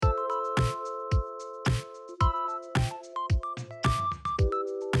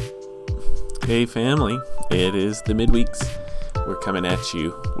Hey family, it is the midweeks. We're coming at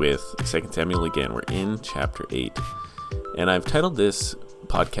you with 2 Samuel again. We're in chapter 8. And I've titled this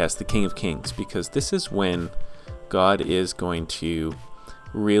podcast The King of Kings because this is when God is going to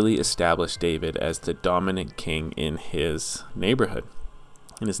really establish David as the dominant king in his neighborhood,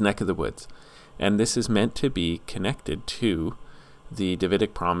 in his neck of the woods. And this is meant to be connected to the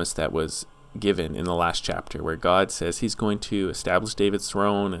Davidic promise that was given in the last chapter, where God says he's going to establish David's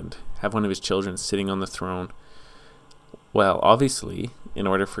throne and have one of his children sitting on the throne. Well, obviously, in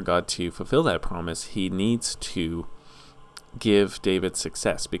order for God to fulfill that promise, he needs to give David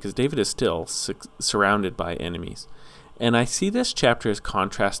success, because David is still surrounded by enemies. And I see this chapter as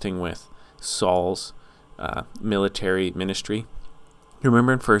contrasting with Saul's military ministry.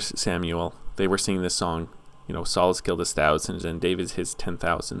 Remember in 1 Samuel, they were singing this song, Saul has killed his thousands and David his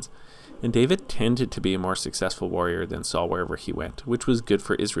 10,000s. And David tended to be a more successful warrior than Saul wherever he went, which was good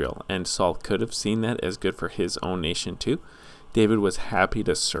for Israel. And Saul could have seen that as good for his own nation too. David was happy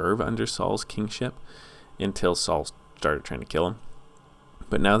to serve under Saul's kingship until Saul started trying to kill him.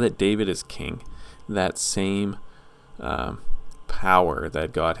 But now that David is king, that same power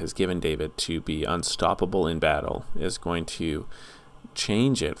that God has given David to be unstoppable in battle is going to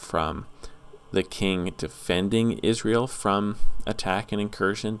change it from the king defending Israel from attack and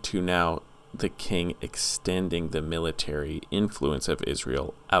incursion to now the king extending the military influence of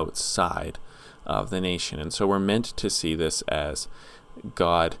Israel outside of the nation. And so we're meant to see this as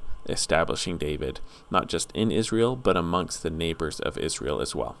God establishing David, not just in Israel, but amongst the neighbors of Israel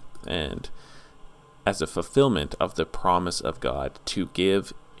as well. And as a fulfillment of the promise of God to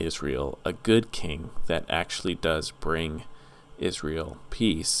give Israel a good king that actually does bring Israel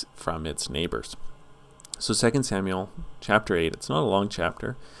peace from its neighbors. So 2 Samuel chapter 8, it's not a long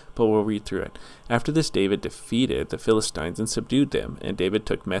chapter, but we'll read through it. After this, David defeated the Philistines and subdued them, and David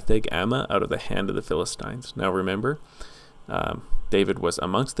took Metheg-Ammah out of the hand of the Philistines. Now remember, David was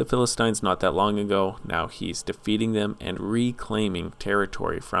amongst the Philistines not that long ago. Now he's defeating them and reclaiming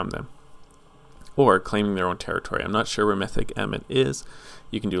territory from them, or claiming their own territory. I'm not sure where Metheg-Ammah is.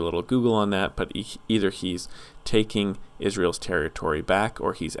 You can do a little Google on that, but either he's taking Israel's territory back,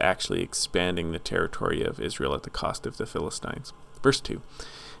 or he's actually expanding the territory of Israel at the cost of the Philistines. Verse 2,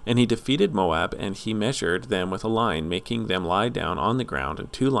 and he defeated Moab, and he measured them with a line, making them lie down on the ground,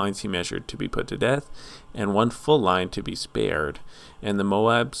 and 2 lines he measured to be put to death, and 1 full line to be spared. And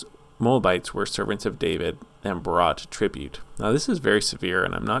the Moabites were servants of David and brought tribute. Now this is very severe,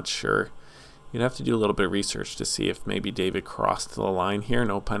 and I'm not sure. You'd have to do a little bit of research to see if maybe David crossed the line here,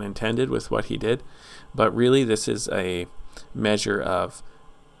 no pun intended, with what he did. But really, this is a measure of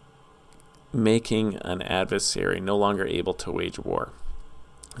making an adversary no longer able to wage war.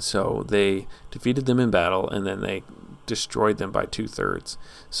 So they defeated them in battle, and then they destroyed them by 2/3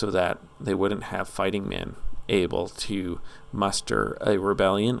 so that they wouldn't have fighting men able to muster a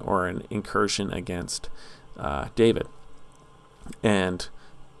rebellion or an incursion against David. And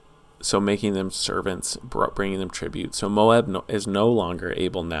so making them servants, bringing them tribute. So Moab is no longer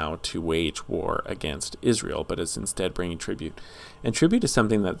able now to wage war against Israel, but is instead bringing tribute. And tribute is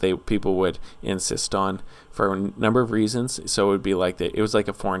something that people would insist on for a number of reasons. So it would be it was like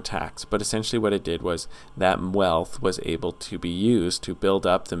a foreign tax, but essentially what it did was that wealth was able to be used to build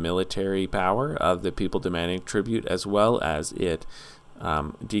up the military power of the people demanding tribute, as well as it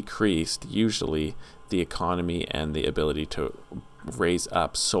decreased usually the economy and the ability to raise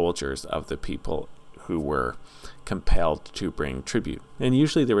up soldiers of the people who were compelled to bring tribute. And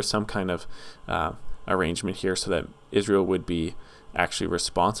usually there was some kind of arrangement here so that Israel would be actually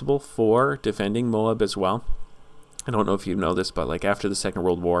responsible for defending Moab as well. I don't know if you know this, but after the Second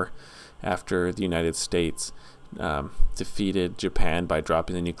World War, after the United States defeated Japan by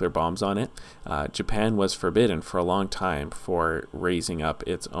dropping the nuclear bombs on it, Japan was forbidden for a long time for raising up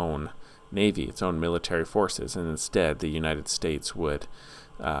its own navy, its own military forces, and instead the United States would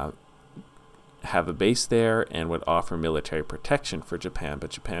have a base there and would offer military protection for Japan,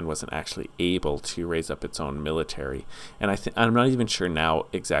 but Japan wasn't actually able to raise up its own military. And I'm not even sure now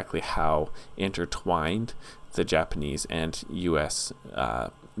exactly how intertwined the Japanese and U.S.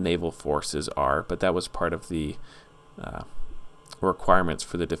 Naval forces are, but that was part of the requirements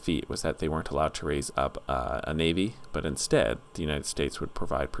for the defeat, was that they weren't allowed to raise up a navy, but instead the United States would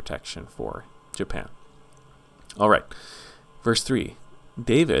provide protection for Japan. All right, verse 3.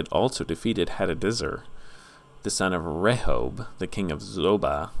 David also defeated Hadadezer, the son of Rehob, the king of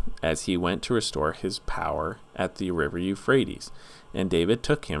Zobah, as he went to restore his power at the river Euphrates. And David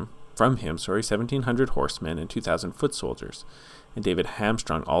took from him 1,700 horsemen and 2,000 foot soldiers. And David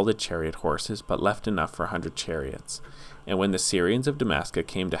hamstrung all the chariot horses, but left enough for 100 chariots. And when the Syrians of Damascus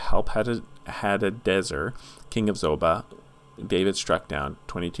came to help Hadadezer, king of Zobah, David struck down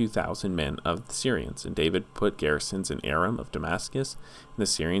 22,000 men of the Syrians. And David put garrisons in Aram of Damascus, and the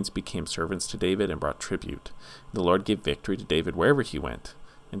Syrians became servants to David and brought tribute. The Lord gave victory to David wherever he went.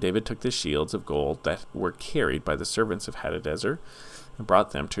 And David took the shields of gold that were carried by the servants of Hadadezer and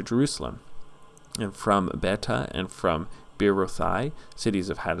brought them to Jerusalem. And from Betah and from Beerothai, cities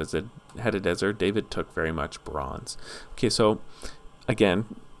of Hadadezer, David took very much bronze. Okay, so again,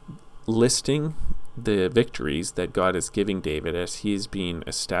 listing the victories that God is giving David as he's being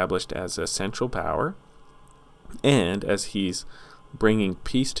established as a central power and as he's bringing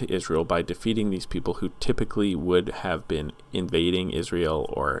peace to Israel by defeating these people who typically would have been invading Israel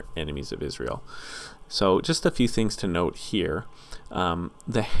or enemies of Israel. So just a few things to note here.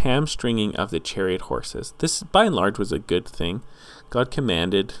 The hamstringing of the chariot horses. This, by and large, was a good thing. God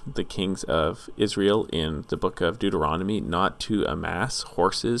commanded the kings of Israel in the book of Deuteronomy not to amass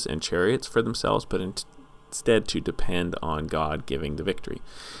horses and chariots for themselves, but instead to depend on God giving the victory.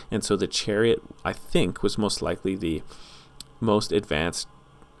 And so the chariot, I think, was most likely the most advanced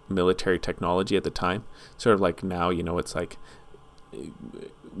military technology at the time. Sort of like now, it's like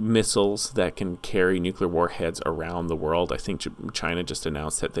missiles that can carry nuclear warheads around the world. I think China just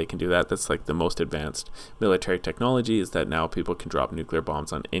announced that they can do that. That's like the most advanced military technology, is that now people can drop nuclear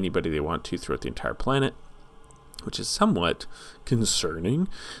bombs on anybody they want to throughout the entire planet, which is somewhat concerning,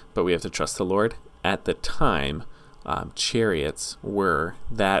 but we have to trust the Lord. At the time, chariots were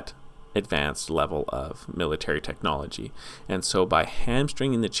that advanced level of military technology. And so by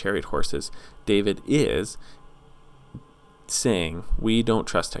hamstringing the chariot horses, David is saying, we don't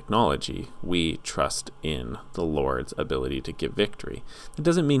trust technology, we trust in the Lord's ability to give victory. It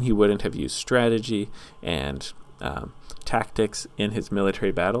doesn't mean he wouldn't have used strategy and tactics in his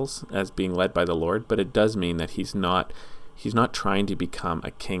military battles as being led by the Lord, but it does mean that he's not trying to become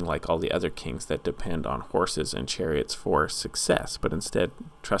a king like all the other kings that depend on horses and chariots for success, but instead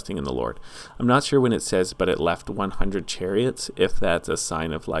trusting in the Lord. I'm not sure when it says, but it left 100 chariots, if that's a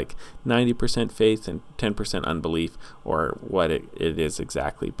sign of like 90% faith and 10% unbelief, or what it is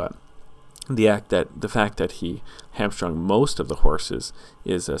exactly. But the fact that he hamstrung most of the horses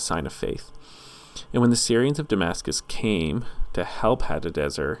is a sign of faith. And when the Syrians of Damascus came to help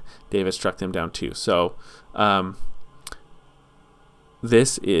Hadadezer, David struck them down too. So,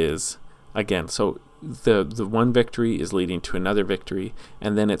 this is, again, so the one victory is leading to another victory,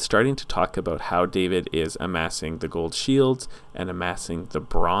 and then it's starting to talk about how David is amassing the gold shields and amassing the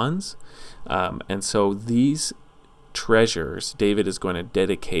bronze. And so these treasures David is going to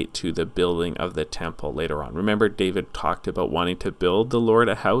dedicate to the building of the temple later on. Remember, David talked about wanting to build the Lord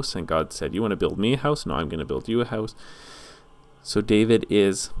a house, and God said, you want to build me a house? No, I'm going to build you a house. So David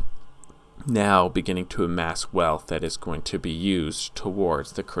is now beginning to amass wealth that is going to be used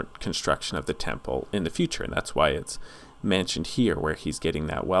towards the construction of the temple in the future. And that's why it's mentioned here where he's getting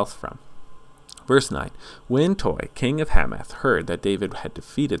that wealth from. Verse 9, when Toi, king of Hamath, heard that David had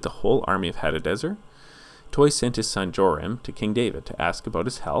defeated the whole army of Hadadezer, Toi sent his son Joram to King David to ask about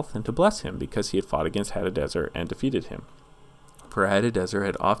his health and to bless him because he had fought against Hadadezer and defeated him. For Hadadezer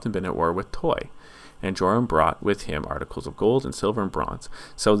had often been at war with Toi, and Joram brought with him articles of gold and silver and bronze.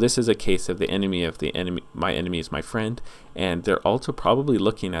 So this is a case of the enemy, my enemy is my friend. And they're also probably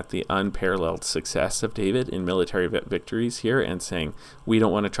looking at the unparalleled success of David in military victories here and saying, we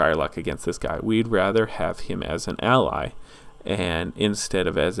don't want to try our luck against this guy. We'd rather have him as an ally and instead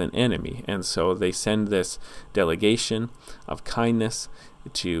of as an enemy. And so they send this delegation of kindness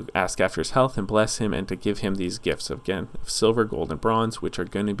to ask after his health and bless him, and to give him these gifts of silver, gold, and bronze, which are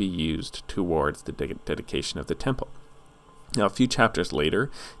going to be used towards the dedication of the temple. Now, a few chapters later,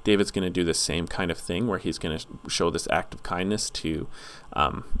 David's going to do the same kind of thing, where he's going to show this act of kindness to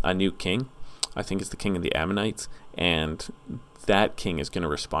a new king. I think it's the king of the Ammonites, and that king is going to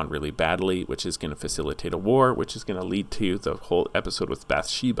respond really badly, which is going to facilitate a war, which is going to lead to the whole episode with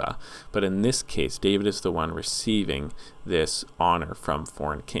Bathsheba. But in this case, David is the one receiving this honor from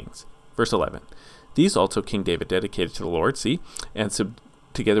foreign kings. Verse 11, these also King David dedicated to the Lord, and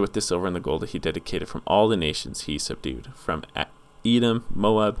together with the silver and the gold that he dedicated from all the nations he subdued, from Edom,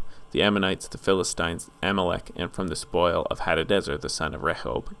 Moab, the Ammonites, the Philistines, Amalek, and from the spoil of Hadadezer, the son of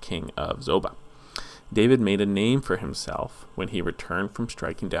Rehob, king of Zobah. David made a name for himself when he returned from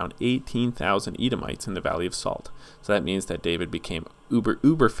striking down 18,000 Edomites in the Valley of Salt. So that means that David became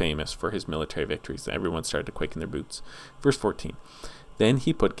uber famous for his military victories. Everyone started to quake in their boots. Verse 14. Then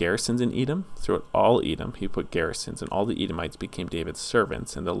he put garrisons in Edom. Throughout all Edom, he put garrisons, and all the Edomites became David's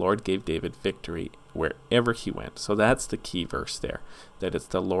servants, and the Lord gave David victory wherever he went. So that's the key verse there, that it's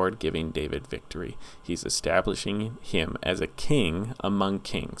the Lord giving David victory. He's establishing him as a king among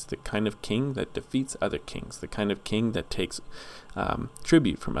kings, the kind of king that defeats other kings, the kind of king that takes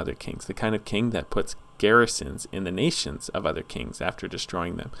tribute from other kings, the kind of king that puts garrisons in the nations of other kings after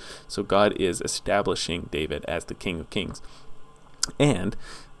destroying them. So God is establishing David as the King of Kings. And,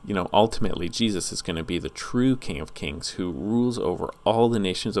 ultimately Jesus is going to be the true King of Kings who rules over all the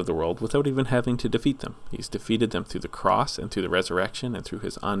nations of the world without even having to defeat them. He's defeated them through the cross and through the resurrection and through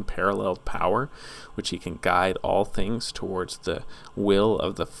his unparalleled power, which he can guide all things towards the will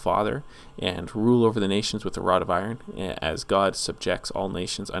of the Father and rule over the nations with a rod of iron, as God subjects all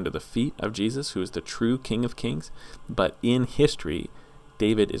nations under the feet of Jesus, who is the true King of Kings. But in history,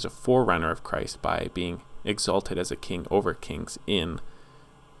 David is a forerunner of Christ by being exalted as a king over kings in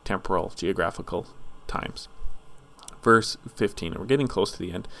temporal, geographical times. Verse 15, we're getting close to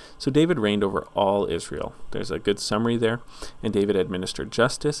the end. So David reigned over all Israel. There's a good summary there. And David administered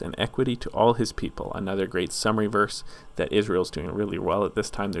justice and equity to all his people. Another great summary verse that Israel's doing really well at this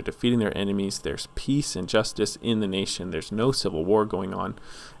time. They're defeating their enemies. There's peace and justice in the nation. There's no civil war going on.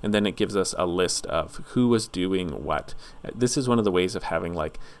 And then it gives us a list of who was doing what. This is one of the ways of having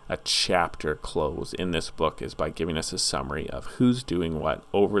like a chapter close in this book, is by giving us a summary of who's doing what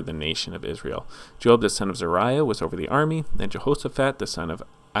over the nation of Israel. Joab the son of Zeruiah was over the army, and Jehoshaphat the son of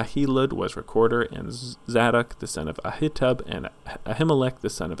Ahilud was recorder, and Zadok the son of Ahitub and Ahimelech the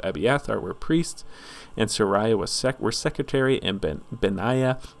son of Abiathar were priests, and Sariah were secretary, and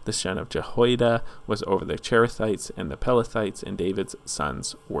Benaiah the son of Jehoiada was over the Cherethites and the Pelethites, and David's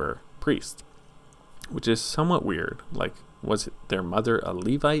sons were priests. Which is somewhat weird. Like, was their mother a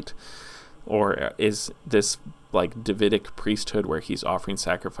Levite? Or is this like Davidic priesthood where he's offering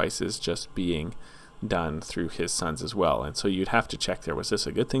sacrifices just being done through his sons as well? And so you'd have to check there. Was this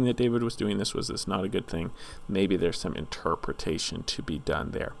a good thing that David was doing this? Was this not a good thing? Maybe there's some interpretation to be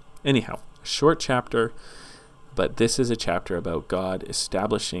done there. Anyhow, a short chapter, but this is a chapter about God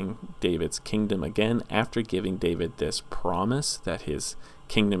establishing David's kingdom again after giving David this promise that his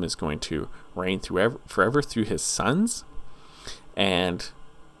kingdom is going to reign forever through his sons. And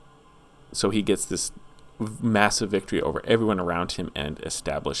so he gets this massive victory over everyone around him and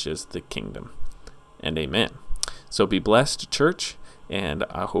establishes the kingdom. And amen. So be blessed, church, and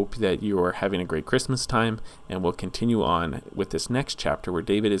I hope that you are having a great Christmas time, and we'll continue on with this next chapter where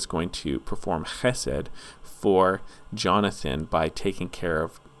David is going to perform chesed for Jonathan by taking care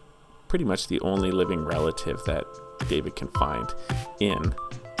of pretty much the only living relative that David can find in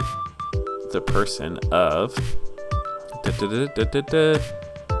the person of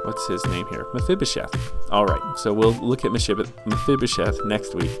what's his name here? Mephibosheth. All right, so we'll look at Mephibosheth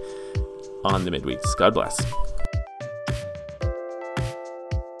next week on the Midweeks. God bless.